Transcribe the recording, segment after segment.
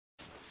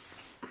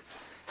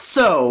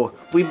So,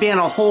 we ban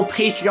a whole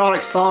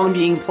patriotic song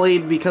being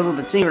played because of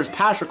the singer's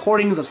past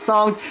recordings of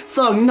songs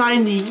sung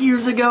 90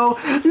 years ago?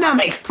 That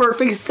makes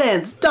perfect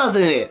sense,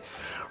 doesn't it?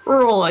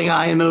 Rolling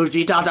eye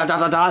emoji, ...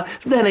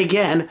 Then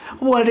again,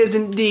 what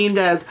isn't deemed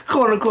as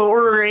quote-unquote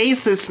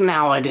racist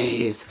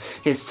nowadays?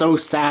 It's so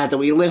sad that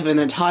we live in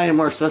a time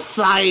where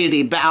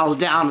society bows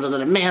down to the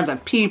demands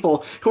of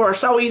people who are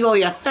so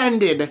easily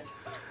offended.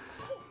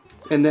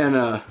 And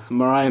then,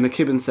 Mariah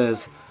McKibben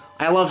says,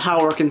 I love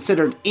how we're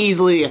considered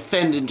easily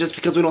offended just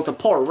because we don't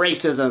support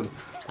racism.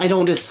 I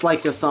don't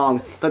dislike the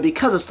song, but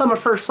because of some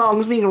of her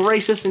songs being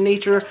racist in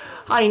nature,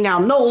 I now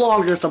no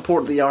longer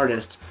support the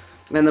artist.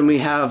 And then we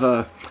have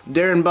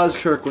Darren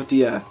Buzzkirk with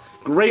the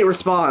great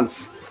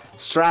response.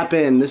 Strap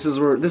in. This is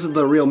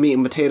the real meat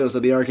and potatoes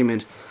of the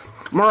argument.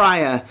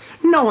 Mariah,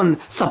 no one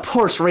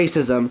supports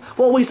racism.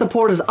 What we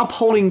support is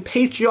upholding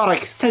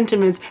patriotic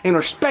sentiments and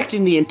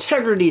respecting the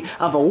integrity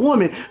of a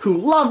woman who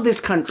loved this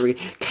country.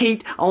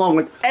 Kate, along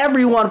with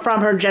everyone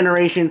from her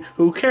generation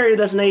who carried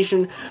this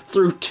nation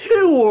through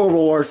 2 world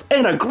wars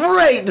and a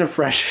Great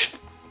Depression.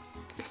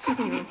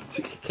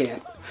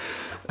 Can't.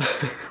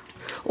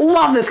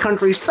 Love this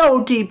country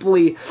so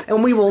deeply,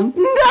 and we will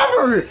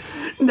never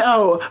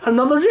know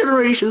another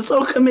generation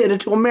so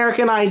committed to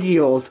American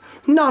ideals.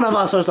 None of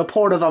us are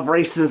supportive of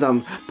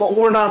racism, but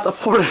we're not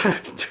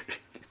supportive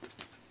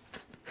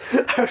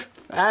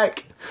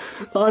back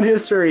on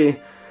history.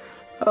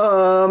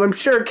 I'm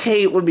sure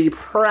Kate would be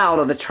proud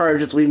of the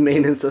charges we've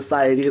made in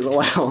society as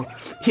well.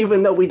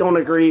 Even though we don't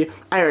agree,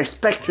 I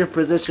respect your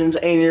positions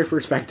and your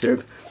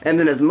perspective. And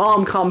then his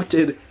mom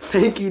commented,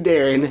 thank you,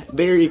 Darren.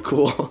 Very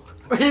cool.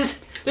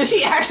 Did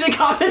she actually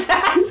comment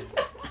that?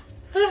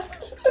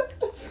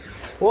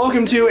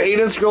 Welcome to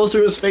Aidan scrolls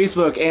through his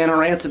Facebook and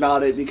rants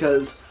about it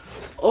because,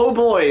 oh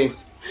boy,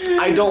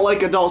 I don't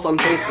like adults on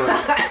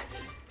Facebook.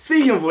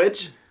 Speaking of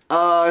which,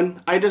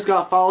 I just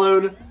got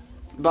followed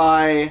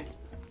by,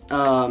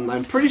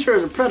 I'm pretty sure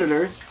it's a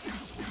predator,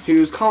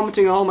 who's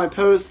commenting on all my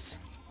posts,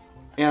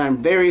 and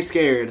I'm very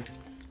scared.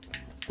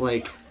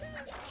 Like,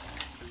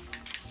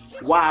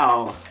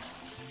 wow.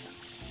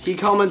 He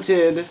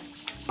commented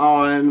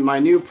on my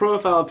new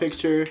profile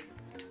picture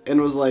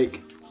and was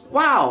like,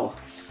 wow,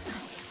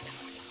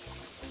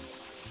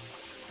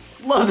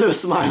 love those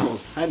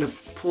smiles. I had to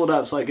pull it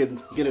up so I could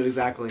get it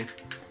exactly.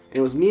 And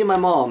it was me and my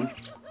mom.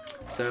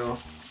 So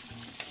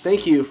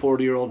thank you,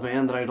 40-year-old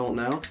man that I don't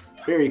know.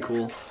 Very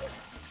cool.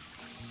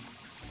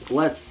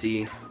 Let's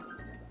see.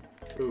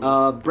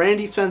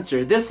 Brandy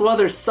Spencer, this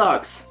weather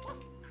sucks.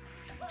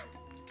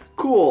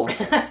 Cool.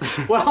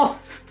 Well,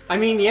 I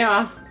mean,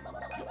 yeah.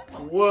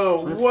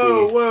 Whoa,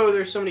 whoa,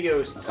 there's so many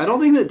ghosts. I don't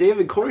think that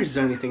David Corey's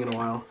done anything in a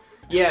while.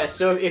 Yeah,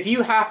 so if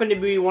you happen to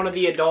be one of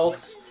the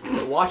adults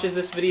that watches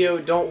this video,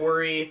 don't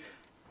worry.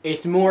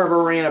 It's more of a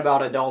rant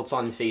about adults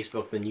on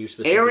Facebook than you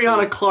specifically.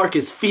 Ariana Clark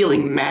is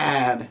feeling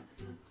mad.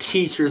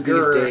 Teachers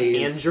these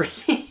days. Andrew.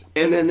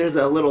 And then there's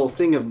a little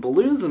thing of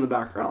balloons in the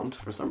background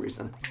for some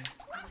reason.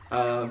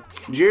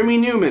 Jeremy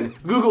Newman,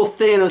 Google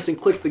Thanos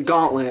and click the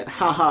gauntlet.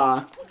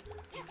 Haha.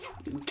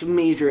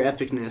 Major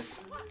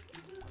epicness.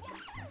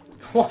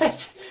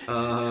 What?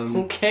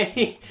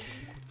 Okay.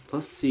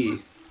 Let's see.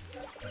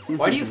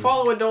 Why do you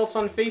follow adults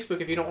on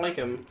Facebook if you don't like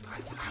them?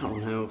 I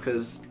don't know,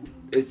 because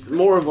it's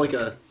more of like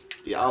a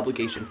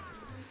obligation.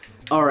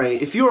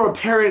 Alright, if you're a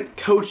parent,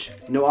 coach,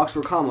 no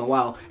Oxford comma,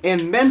 wow,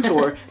 and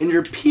mentor, and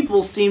your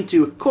people seem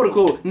to,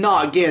 quote-unquote,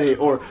 not get it,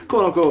 or,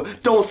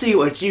 quote-unquote, don't see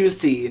what you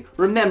see,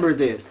 remember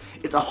this.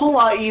 It's a whole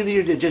lot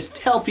easier to just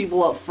tell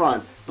people up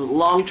front, but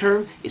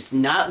long-term, it's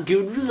not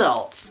good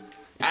results.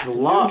 It's a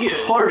lot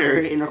harder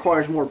and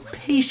requires more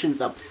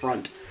patience up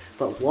front,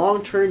 but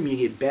long-term, you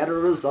get better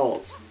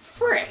results.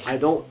 Frick! I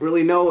don't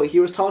really know what he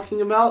was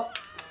talking about,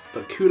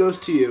 but kudos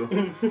to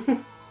you.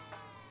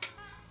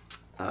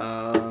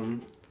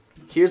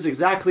 Here's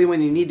exactly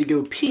when you need to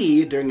go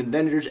pee during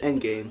Avengers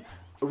Endgame.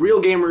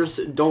 Real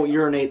gamers don't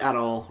urinate at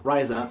all.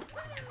 Rise up.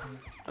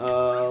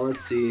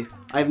 Let's see.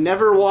 I've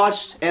never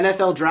watched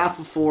NFL Draft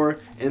before,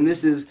 and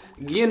this is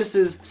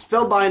Guinness's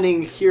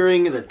spellbinding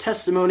hearing the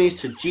testimonies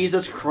to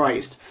Jesus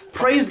Christ.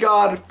 Praise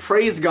God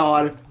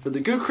for the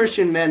good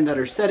Christian men that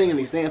are setting an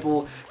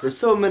example for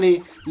so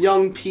many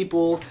young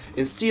people.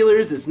 And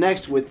Steelers is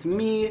next with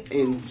me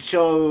and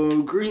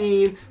Joe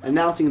Green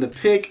announcing the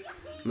pick.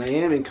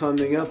 Miami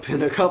coming up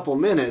in a couple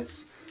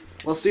minutes.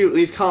 Let's see what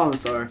these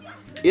comments are.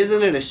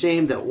 Isn't it a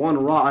shame that one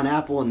rotten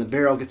apple in the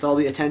barrel gets all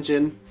the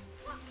attention?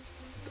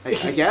 I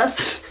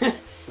guess. I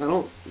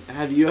don't.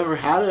 Have you ever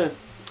had a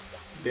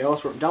barrel?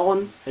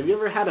 Dylan, have you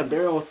ever had a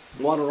barrel with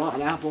one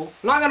rotten apple?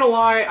 I'm not gonna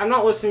lie, I'm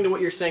not listening to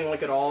what you're saying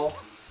like at all.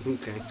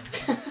 Okay.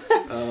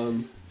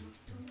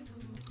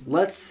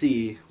 Let's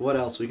see what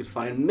else we could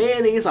find.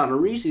 Mayonnaise on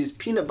Reese's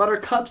peanut butter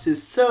cups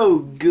is so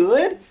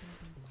good.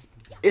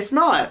 It's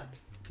not.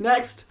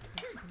 Next.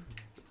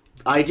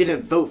 I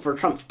didn't vote for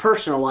Trump's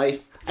personal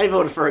life. I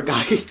voted for a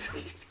guy.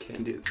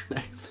 Can't do this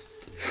next.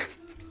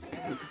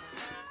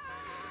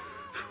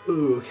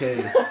 Ooh,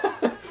 okay.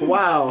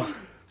 Wow.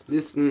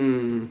 This,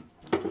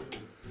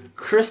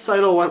 Chris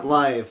Seidel went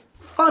live.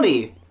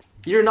 Funny.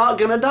 You're not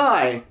gonna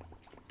die.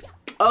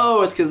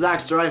 Oh, it's because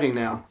Zach's driving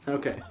now.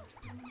 Okay.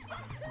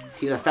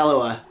 He's a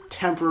fellow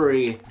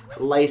temporary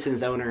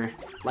license owner,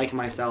 like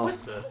myself.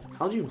 What the?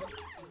 How'd you...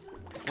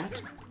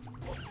 What?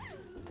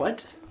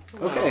 What?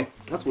 Okay,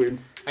 that's weird.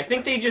 I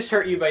think they just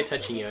hurt you by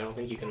touching you. I don't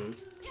think you can...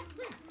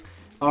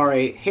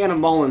 Alright, Hannah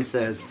Mullen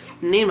says,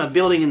 name a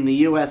building in the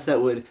U.S.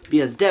 that would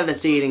be as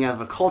devastating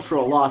of a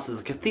cultural loss as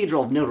the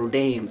Cathedral of Notre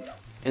Dame.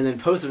 And then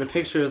posted a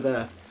picture of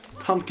the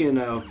pumpkin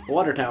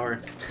water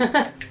tower.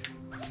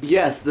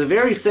 Yes, the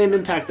very same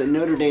impact that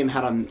Notre Dame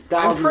had on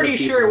thousands of people. I'm pretty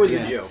sure it was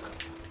a joke.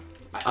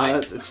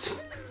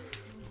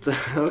 It's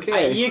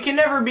okay. You can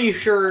never be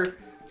sure.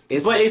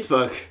 It's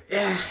Facebook.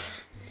 Yeah.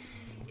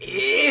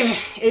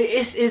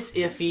 It's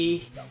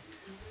iffy.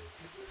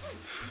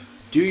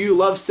 Do you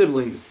love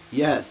siblings?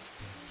 Yes.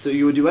 So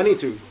you would do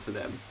anything for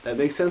them. That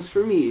makes sense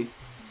for me.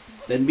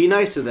 Then be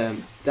nice to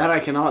them. That I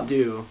cannot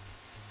do.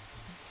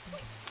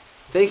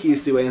 Thank you,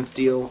 Sue Ann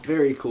Steele.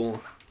 Very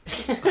cool.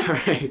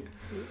 Alright.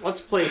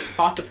 Let's play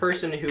Spot the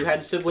person who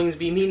had siblings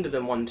be mean to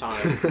them one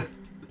time.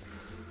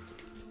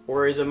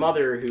 Or is a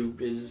mother who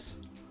has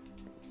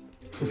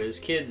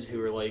kids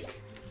who are like...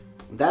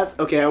 That's...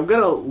 Okay, I'm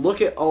gonna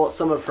look at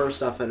some of her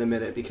stuff in a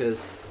minute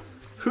because...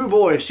 Hoo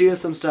boy, she has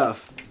some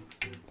stuff.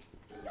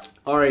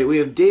 Alright, we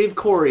have Dave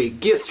Corey,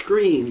 get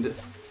screened.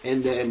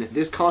 And then,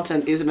 this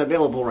content isn't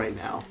available right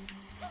now.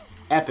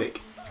 Epic.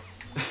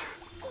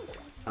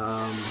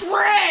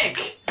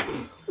 Frick!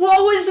 What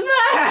was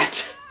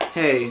that?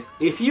 Hey,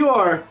 if you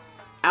are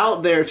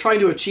out there trying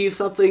to achieve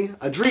something,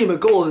 a dream, a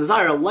goal, a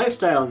desire, a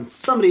lifestyle, and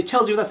somebody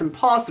tells you that's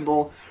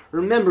impossible,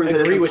 remember that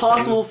it's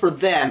impossible for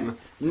them,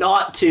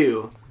 not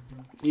to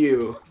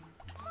you.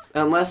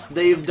 Unless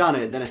they've done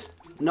it, then it's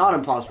not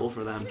impossible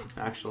for them,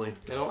 actually.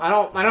 I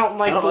don't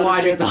like the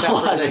logic that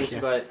presents,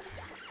 but...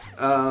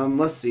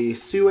 let's see.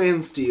 Sue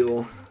Ann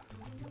Steele.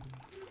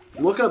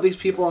 Look up these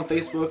people on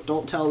Facebook.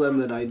 Don't tell them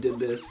that I did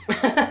this.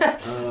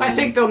 I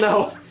think they'll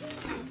know.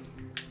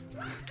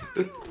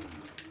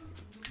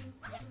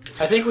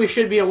 I think we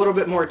should be a little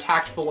bit more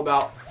tactful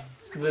about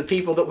the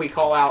people that we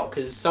call out,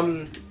 because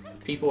some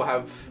people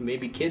have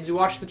maybe kids who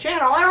watch the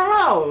channel. I don't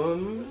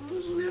know.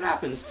 We'll see what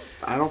happens.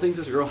 I don't think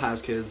this girl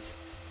has kids.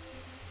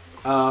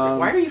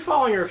 Why are you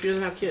following her if she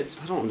doesn't have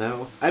kids? I don't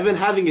know. I've been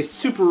having a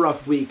super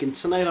rough week, and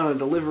tonight on a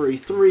delivery,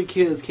 3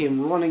 kids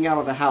came running out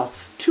of the house.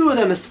 2 of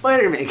them in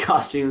Spider-Man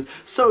costumes.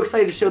 So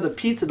excited to show the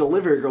pizza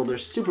delivery girl their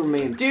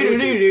Superman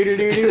poses.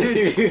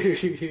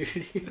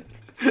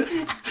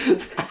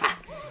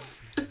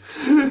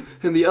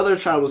 And the other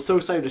child was so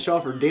excited to show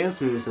off her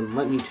dance moves, and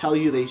let me tell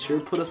you, they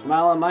sure put a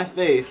smile on my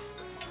face.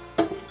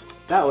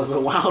 That was a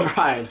wild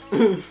ride.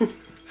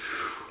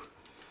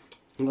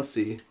 Let's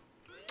see.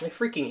 I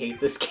freaking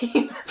hate this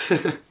game.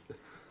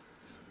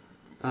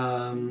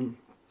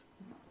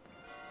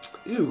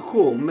 Ooh,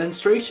 cool.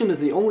 Menstruation is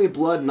the only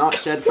blood not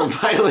shed from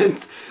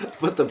violence,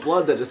 but the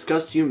blood that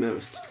disgusts you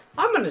most.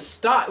 I'm gonna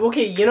stop.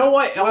 Okay, you know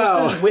what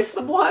else is with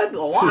the blood?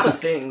 A lot of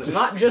things,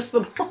 not just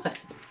the blood.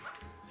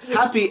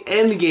 Happy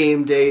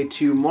Endgame Day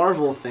to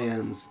Marvel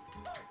fans.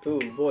 Ooh,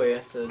 boy,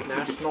 that's a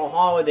national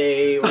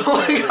holiday.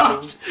 Oh my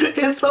gosh!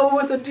 It's someone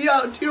with a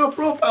Dio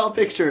profile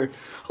picture.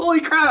 Holy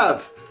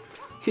crap!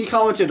 He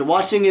commented,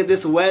 watching it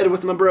this wed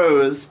with my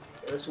bros.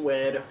 This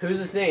wed. Who's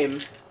his name?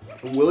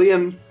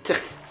 William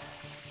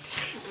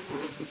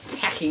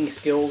Hacking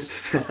skills.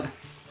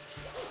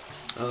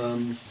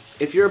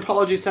 If your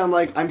apologies sound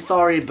like, I'm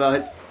sorry,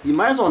 but you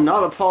might as well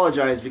not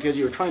apologize because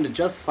you were trying to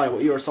justify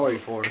what you are sorry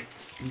for.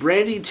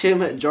 Brandy Tim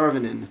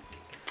Jarvinen.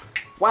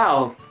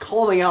 Wow,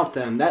 calling out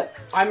them.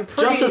 I'm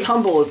just as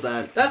humble as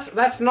that.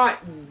 That's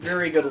not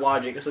very good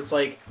logic, because it's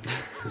like,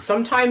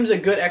 sometimes a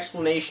good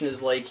explanation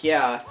is like,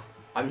 yeah,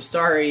 I'm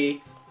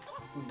sorry,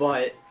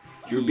 but...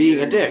 You're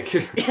being a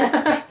dick.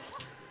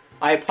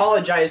 I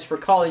apologize for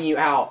calling you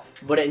out,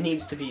 but it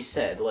needs to be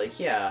said. Like,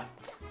 yeah.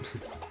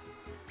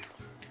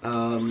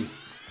 Oh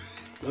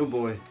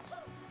boy.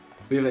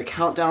 We have a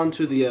countdown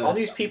to the all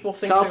these people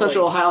think South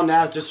Central like... Ohio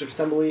NAS District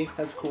Assembly.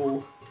 That's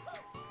cool.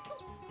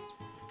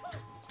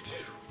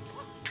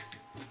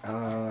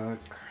 Crap.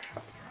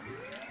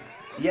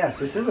 Yes,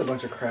 this is a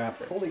bunch of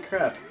crap. Holy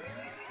crap.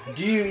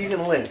 Do you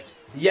even lift?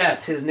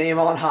 Yes, his name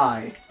on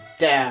high.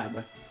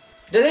 Dab.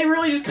 Did they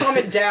really just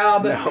comment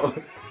dab? No.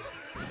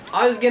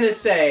 I was gonna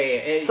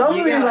say... Some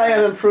of these I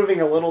am improving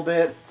a little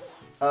bit.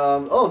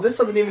 Oh, this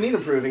doesn't even need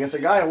improving. It's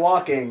a guy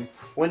walking.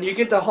 When you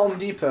get to Home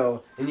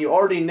Depot, and you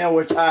already know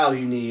which aisle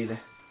you need.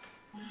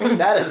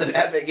 That is an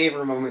epic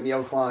gamer moment,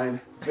 Yo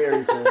Klein.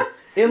 Very cool.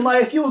 In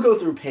life, you will go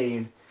through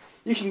pain.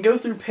 You can go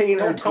through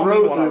pain or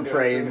grow through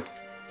pain.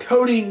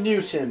 Cody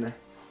Newton.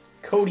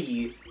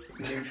 Cody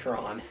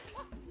Neutron.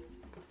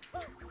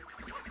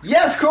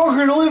 Yes,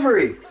 Kroger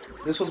delivery!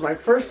 This was my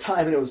first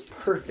time and it was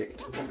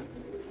perfect.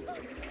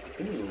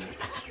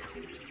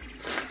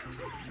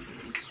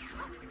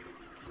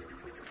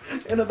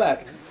 In the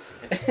back.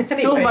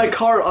 Anyway. Filled my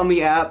cart on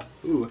the app.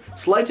 Ooh,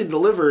 selected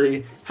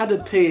delivery. Had to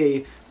pay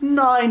a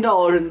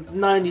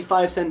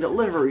 $9.95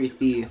 delivery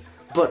fee.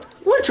 But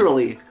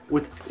literally,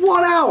 with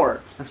 1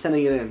 hour of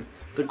sending it in.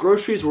 The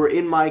groceries were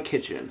in my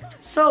kitchen.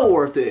 So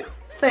worth it.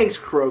 Thanks,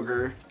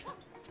 Kroger.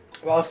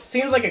 Well, it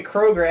seems like a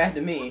Kroger ad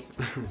to me.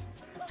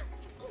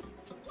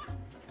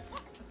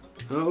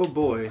 Oh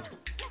boy.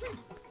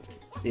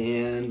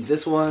 And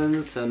this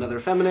one's another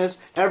feminist.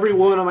 Every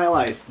woman in my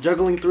life,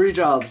 juggling 3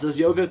 jobs, does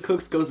yoga,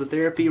 cooks, goes to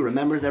therapy,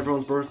 remembers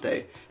everyone's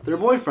birthday. Their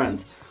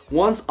boyfriends.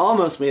 Once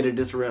almost made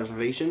a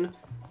reservation,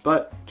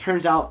 but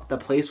turns out the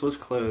place was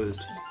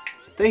closed.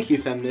 Thank you,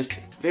 feminist.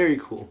 Very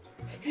cool.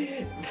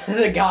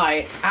 The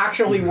guy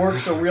actually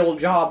works a real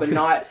job and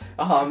not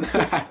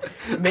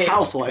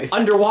housewife.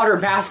 Underwater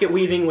basket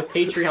weaving with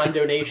Patreon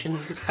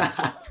donations.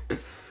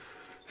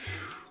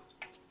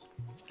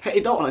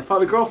 Hey Dalton, I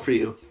found a girl for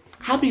you.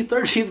 Happy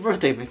 13th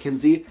birthday,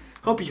 Mackenzie.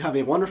 Hope you have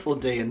a wonderful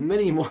day and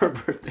many more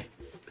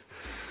birthdays.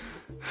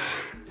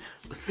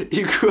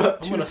 You grew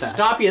up too fast. I'm gonna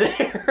stop you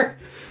there.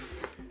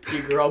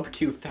 You grew up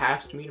too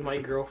fast, me and my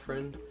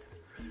girlfriend.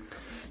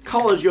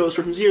 College goes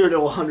from 0 to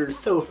 100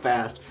 so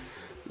fast.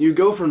 You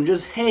go from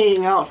just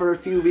hanging out for a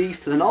few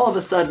weeks, to then all of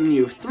a sudden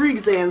you have 3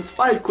 exams,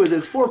 5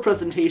 quizzes, 4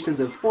 presentations,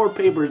 and 4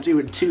 papers due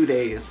in 2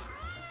 days.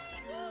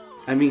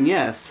 I mean,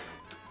 yes.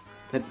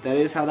 That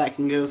is how that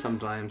can go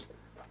sometimes.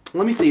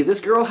 Let me see. This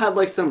girl had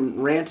like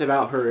some rant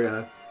about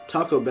her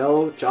Taco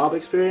Bell job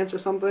experience or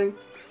something.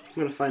 I'm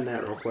gonna find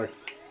that real quick.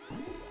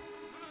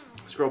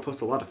 This girl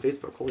posts a lot of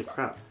Facebook. Holy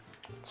crap.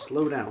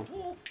 Slow down.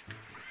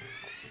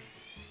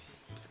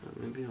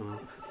 Maybe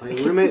not. My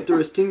roommate threw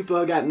a stink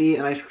bug at me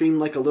and I screamed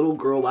like a little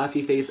girl,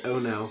 laughy face, oh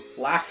no.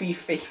 Laughy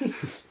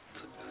face?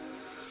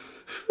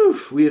 Whew,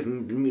 we have...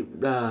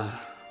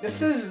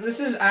 This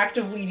is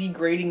actively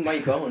degrading my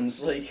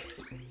bones, like...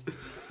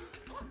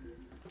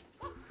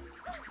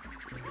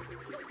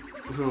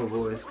 Oh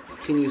boy.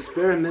 Can you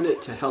spare a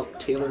minute to help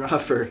Taylor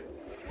offer?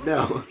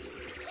 No.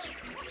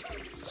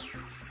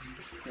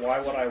 Why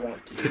would I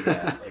want to do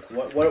that?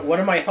 Like, what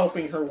am I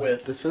helping her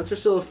with? Does Spencer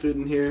still have food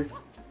in here?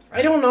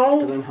 I don't know.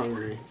 Because I'm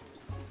hungry.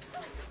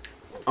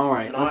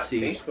 Alright, let's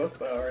see. Not Facebook,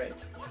 but alright.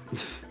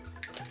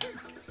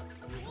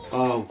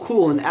 Oh,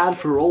 cool, an ad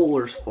for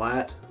Roller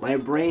Splat. My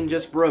brain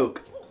just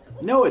broke.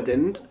 No, it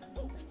didn't.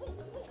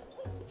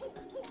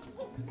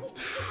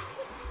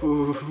 I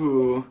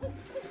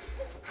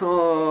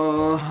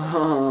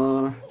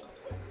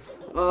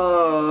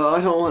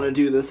don't want to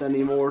do this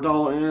anymore,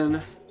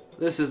 Dalton.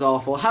 This is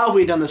awful. How have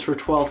we done this for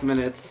 12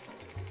 minutes?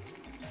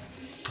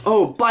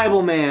 Oh,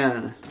 Bible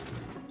Man!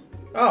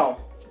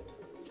 Oh.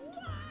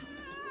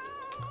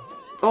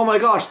 Oh my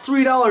gosh,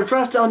 $3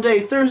 dress down day,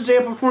 Thursday,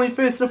 April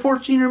 25th,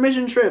 support junior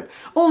mission trip.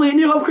 Only at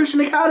New Hope Christian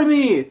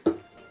Academy!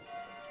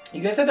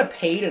 You guys had to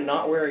pay to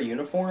not wear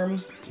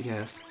uniforms?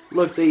 Yes.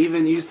 Look, they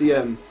even used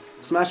the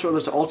Smash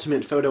Brothers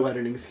Ultimate photo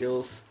editing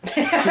skills.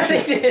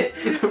 They did.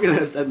 I'm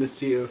gonna send this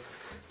to you.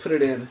 Put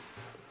it in.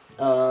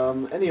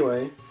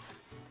 Anyway.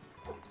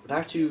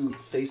 Back to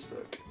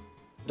Facebook.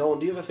 Dalton,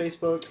 do you have a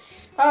Facebook?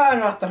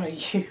 Not that I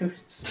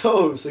use.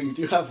 Oh, so you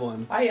do have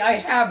one. I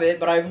have it,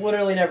 but I've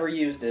literally never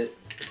used it.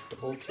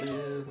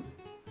 Dalton,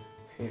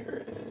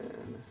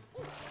 Heron,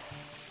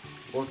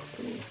 work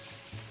for me.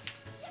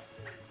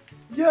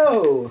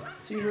 Yo!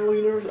 Secret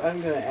Universe,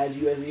 I'm gonna add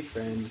you as a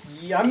friend.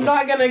 Yeah, I'm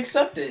not gonna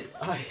accept it.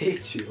 I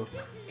hate you.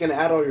 I'm gonna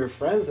add all your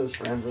friends as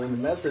friends and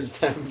then message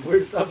them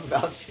weird stuff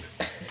about you.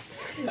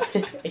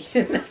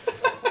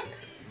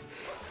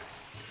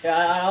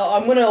 Yeah,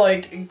 I'm gonna,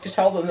 like,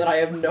 tell them that I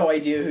have no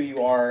idea who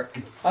you are.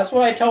 That's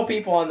what I tell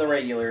people on the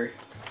regular.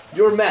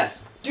 Your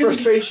mess,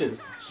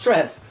 frustrations,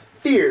 stress,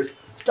 fears.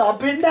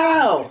 Stop it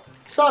now!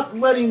 Stop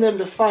letting them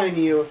define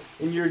you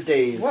in your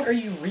days. What are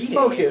you reading?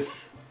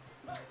 Focus.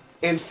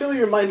 And fill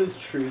your mind with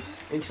truth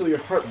until your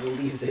heart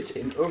believes it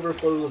and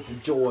overflows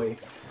with joy.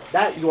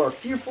 That you are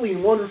fearfully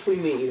and wonderfully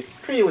made,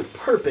 created with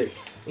purpose,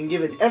 and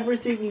given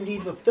everything you need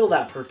to fulfill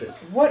that purpose.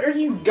 What are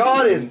you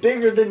God reading? is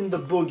bigger than the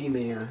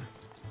boogeyman.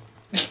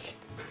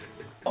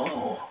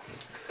 Oh.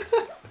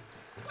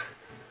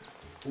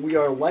 We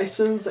are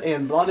licensed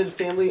and bonded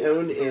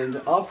family-owned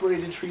and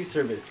operated tree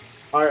service.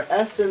 Our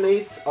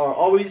estimates are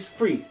always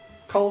free.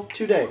 Call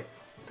today.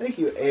 Thank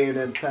you,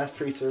 A&M Fast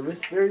Tree Service.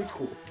 Very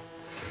cool.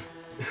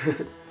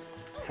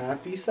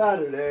 Happy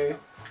Saturday.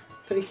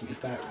 Thank you,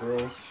 fat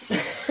girl.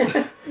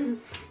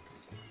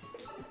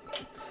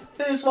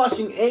 Finished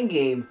watching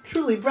Endgame.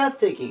 Truly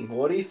breathtaking.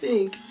 What do you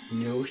think?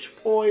 No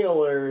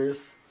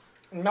spoilers.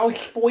 No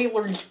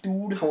spoilers,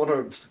 dude. I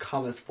want to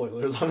comment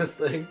spoilers on this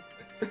thing.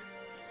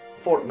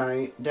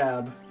 Fortnite.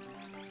 Dab.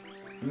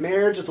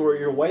 Marriage is where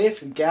your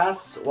wife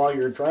gasps while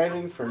you're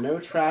driving for no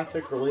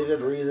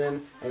traffic-related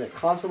reason, and it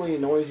constantly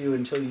annoys you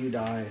until you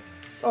die.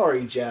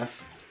 Sorry,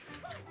 Jeff.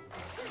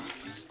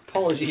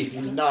 Apology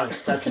not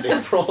accepted,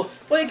 April.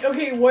 Like,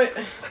 okay, what?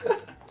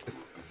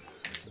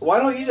 Why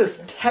don't you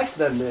just text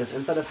them this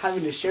instead of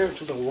having to share it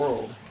to the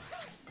world?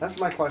 That's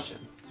my question.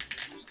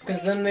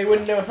 Because then they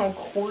wouldn't know how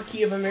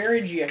quirky of a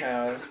marriage you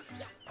have.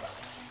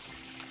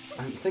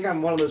 I think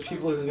I'm one of those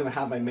people who's going to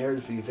have my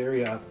marriage be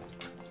very,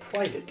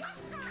 private.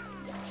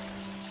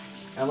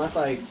 Unless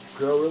I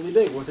grow really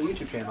big with a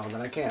YouTube channel,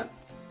 then I can't.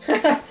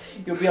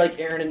 You'll be like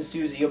Aaron and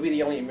Susie. You'll be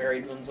the only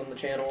married ones on the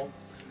channel.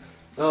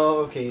 Oh,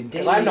 okay.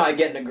 Because I'm not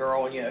getting a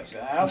girl, and yeah,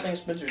 I don't think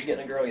Spencer's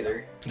getting a girl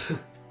either.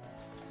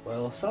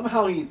 Well,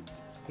 somehow he...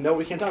 No,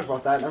 we can't talk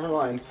about that. Never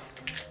mind.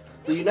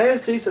 The United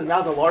States is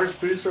now the largest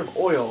producer of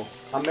oil.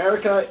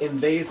 America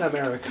invades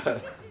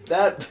America.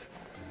 That...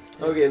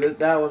 Okay,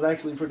 that was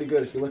actually pretty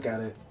good if you look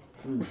at it.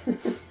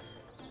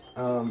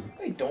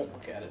 I don't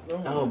look at it.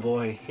 Oh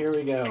boy, here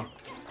we go.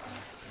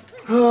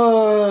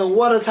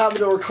 What has happened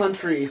to our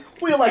country?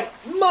 We elect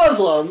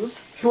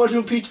Muslims. We want to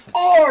impeach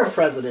our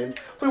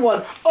president. We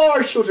want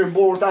our children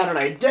born without an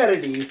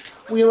identity.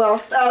 We allow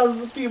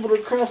thousands of people to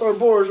cross our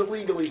borders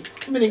illegally,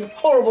 committing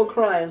horrible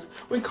crimes.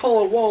 We call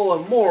a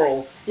wall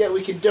immoral, yet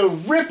we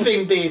condone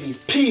ripping babies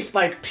piece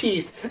by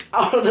piece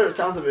out of their,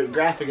 sounds a bit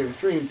graphic and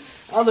extreme,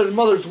 out of their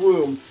mother's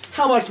womb.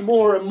 How much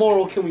more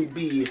immoral can we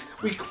be?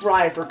 We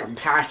cry for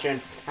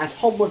compassion as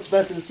homeless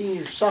vets and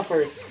seniors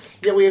suffer,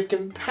 yet we have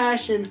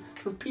compassion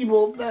for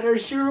people that are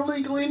here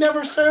illegally,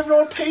 never served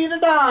or paid a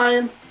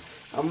dime.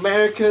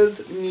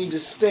 Americans need to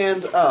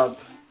stand up,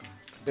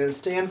 and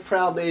stand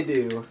proud they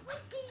do.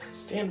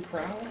 Stand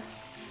proud?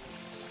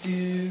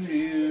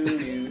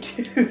 Do.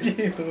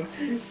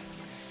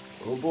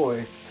 Oh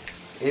boy.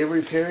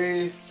 Avery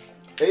Peters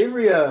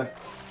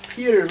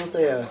with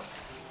a,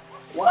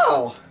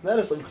 wow, that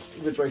is some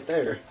cleavage right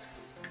there.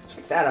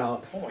 Check that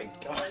out. Oh my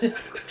god.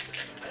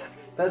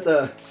 That's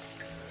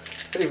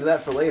save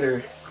that for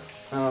later.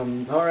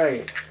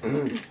 Alright.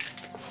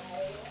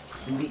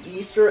 The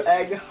Easter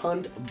egg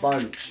hunt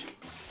bunch.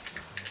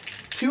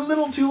 Too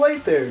little too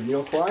late there,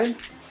 Neil Klein.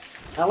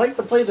 I like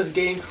to play this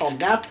game called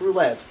Nap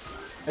Roulette.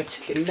 I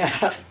take a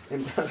nap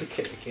and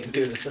okay, I can't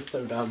do this, that's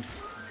so dumb.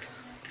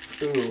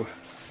 Ooh.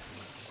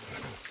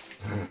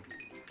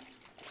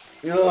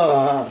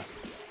 Ugh.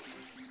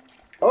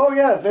 Oh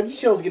yeah,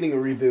 VeggieTales getting a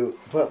reboot,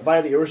 but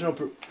by the original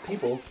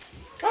people.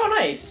 Oh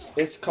nice.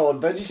 It's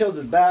called VeggieTales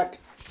is Back.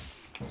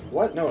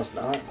 What? No, it's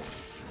not.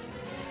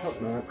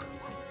 Hope not.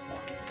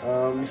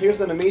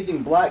 Here's an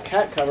amazing black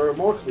cat cover,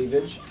 more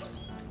cleavage.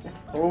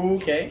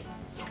 Okay.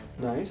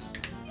 Nice.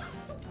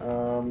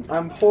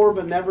 I'm poor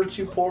but never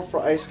too poor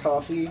for iced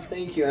coffee.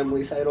 Thank you,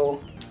 Emily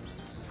Seidel.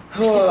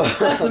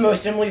 That's the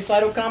most Emily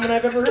Seidel comment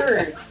I've ever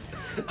heard.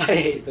 I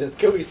hate this.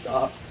 Can we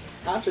stop?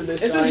 After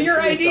this This shine, was your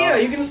can we idea.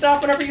 stop? You can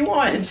stop whenever you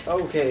want.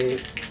 Okay.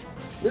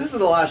 This is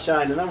the last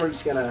shine, and then we're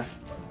just gonna...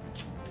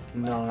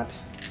 not.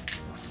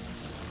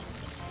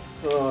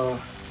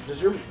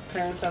 Does your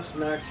parents have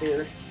snacks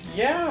here?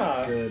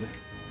 Yeah. Good.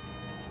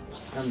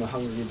 I'm a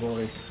hungry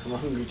boy. I'm a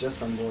hungry just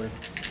some boy.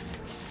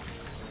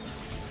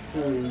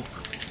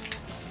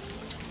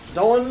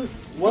 Dolan,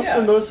 what's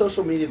the most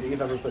social media that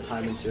you've ever put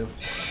time into?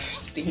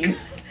 Steam.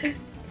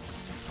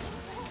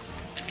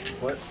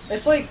 What?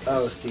 It's like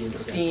Steam. Okay.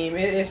 Steam.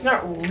 It's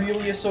not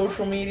really a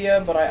social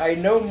media, but I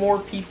know more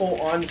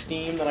people on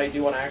Steam than I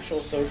do on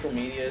actual social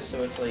media,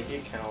 so it's like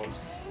it counts.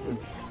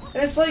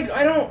 And it's like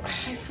I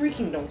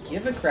freaking don't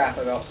give a crap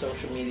about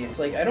social media. It's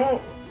like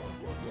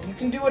you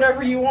can do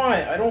whatever you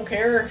want. I don't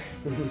care.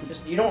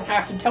 Just you don't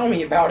have to tell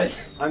me about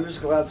it. I'm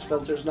just glad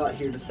Spencer's not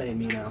here to say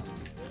me now.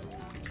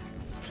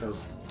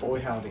 Because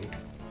boy howdy.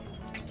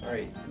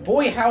 Alright.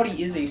 Boy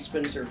howdy is a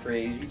Spencer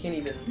phrase. You can't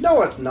even...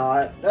 No, it's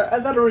not.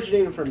 That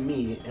originated from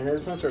me, and then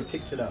Spencer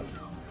picked it up.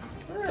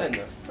 Where in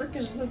the frick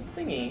is the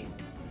thingy?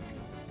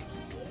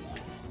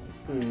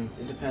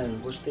 It depends.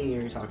 Which thing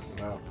are you talking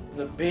about?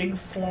 The big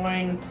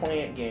flying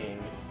plant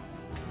game.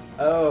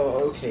 Oh,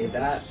 okay,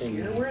 that thing.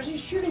 Where's he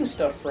shooting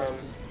stuff from?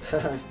 Do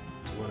you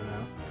want to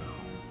know?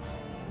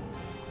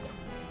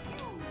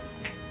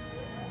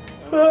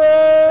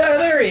 Oh,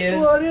 there he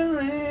is.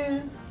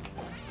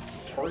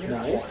 Target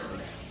Nice.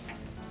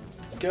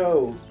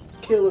 Go.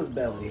 Kill his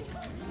belly.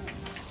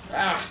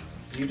 Ah.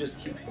 You just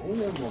keep hitting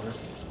him more.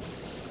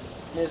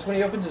 It's when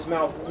he opens his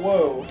mouth.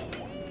 Whoa.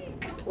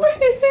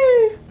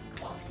 Whee!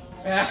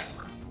 Ah.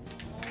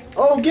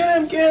 Oh, get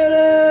him! Get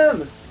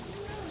him!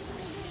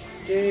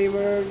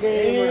 Gamer.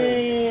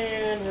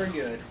 And we're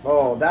good.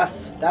 Oh,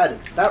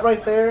 that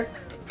right there.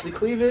 The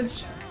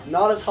cleavage,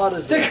 not as hot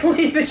as The this.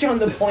 cleavage on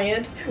the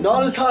plant.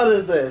 Not as hot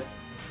as this.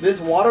 This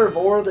water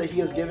vor that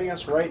he is giving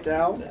us right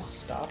now. Let's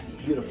stop you.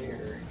 Beautiful.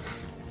 There.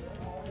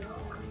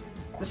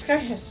 This guy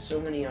has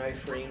so many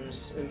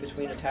iframes in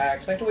between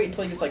attacks. I have to wait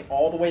until he gets like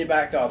all the way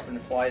back up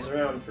and flies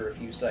around for a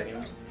few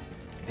seconds.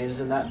 And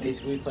isn't that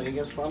basically playing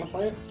against Piranha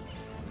Plant?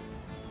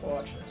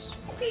 Watch this.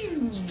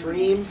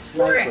 Stream Frick!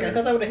 sniper. I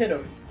thought that would have hit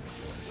him.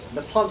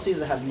 The plump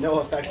season had no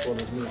effect on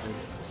his movement.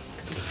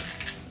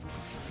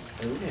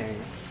 Okay.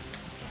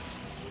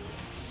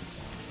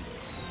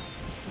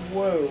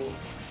 Whoa.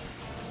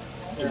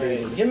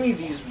 Today. Right, give me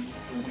these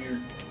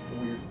weird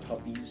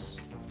puppies.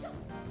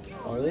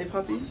 Are they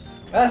puppies?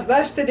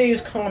 That's today's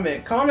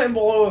comment. Comment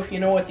below if you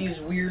know what these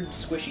weird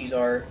squishies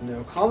are.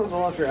 No, comment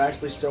below if you're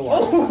actually still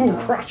watching.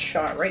 Oh, crotch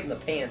shot right in the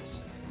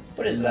pants.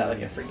 What is that? Like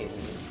a Nice. freaking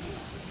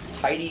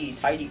tidy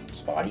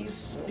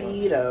spotties?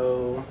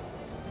 Speedo.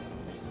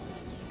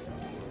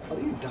 How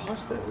do you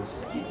dodge those?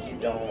 You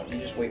don't. You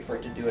just wait for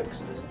it to do it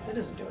because it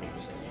doesn't do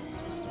anything.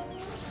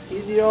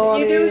 He's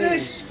yawning. You do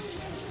this?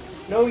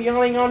 No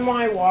yelling on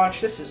my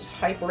watch. This is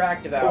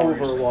hyperactive hours.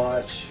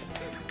 Overwatch.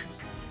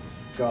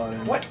 Got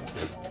him. What?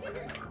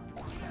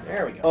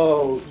 There we go.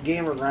 Oh,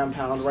 gamer ground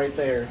pound right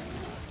there.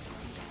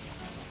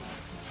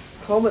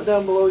 Comment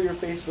down below your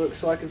Facebook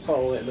so I can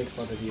follow it and make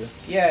fun of you.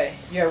 Yeah,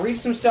 read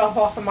some stuff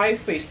off of my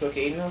Facebook,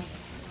 Aidan.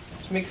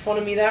 Just make fun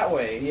of me that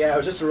way. Yeah, it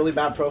was just a really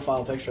bad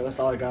profile picture. That's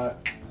all I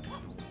got.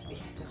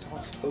 That's all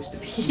it's supposed to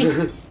be.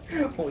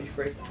 Holy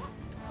frick.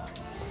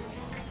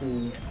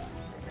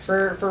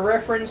 For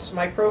reference,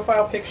 my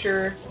profile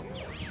picture...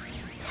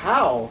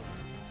 How?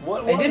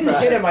 What was I didn't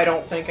that? hit him, I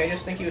don't think. I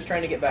just think he was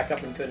trying to get back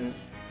up and couldn't.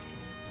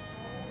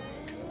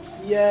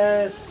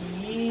 Yes.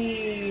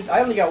 Yee. I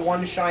only got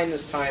one shine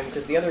this time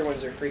because the other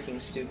ones are freaking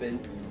stupid.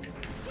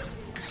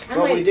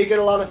 Well, we did get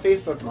a lot of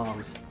Facebook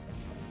moms.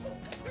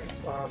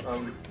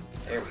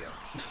 There we go.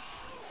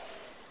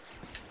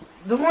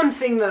 The one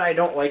thing that I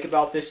don't like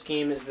about this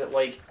game is that,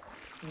 like,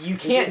 you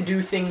can't do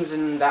things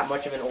in that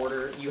much of an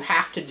order. You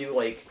have to do,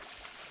 like,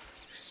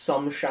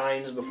 some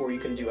shines before you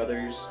can do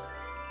others.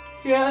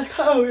 Yeah,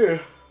 oh yeah.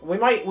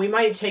 We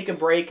might take a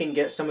break and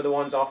get some of the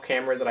ones off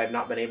camera that I've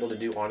not been able to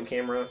do on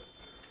camera.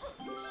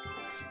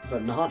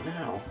 But not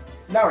now.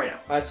 Not right now.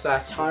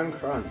 That's Time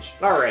crunch.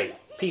 Alright,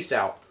 peace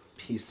out.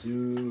 Peace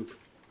out.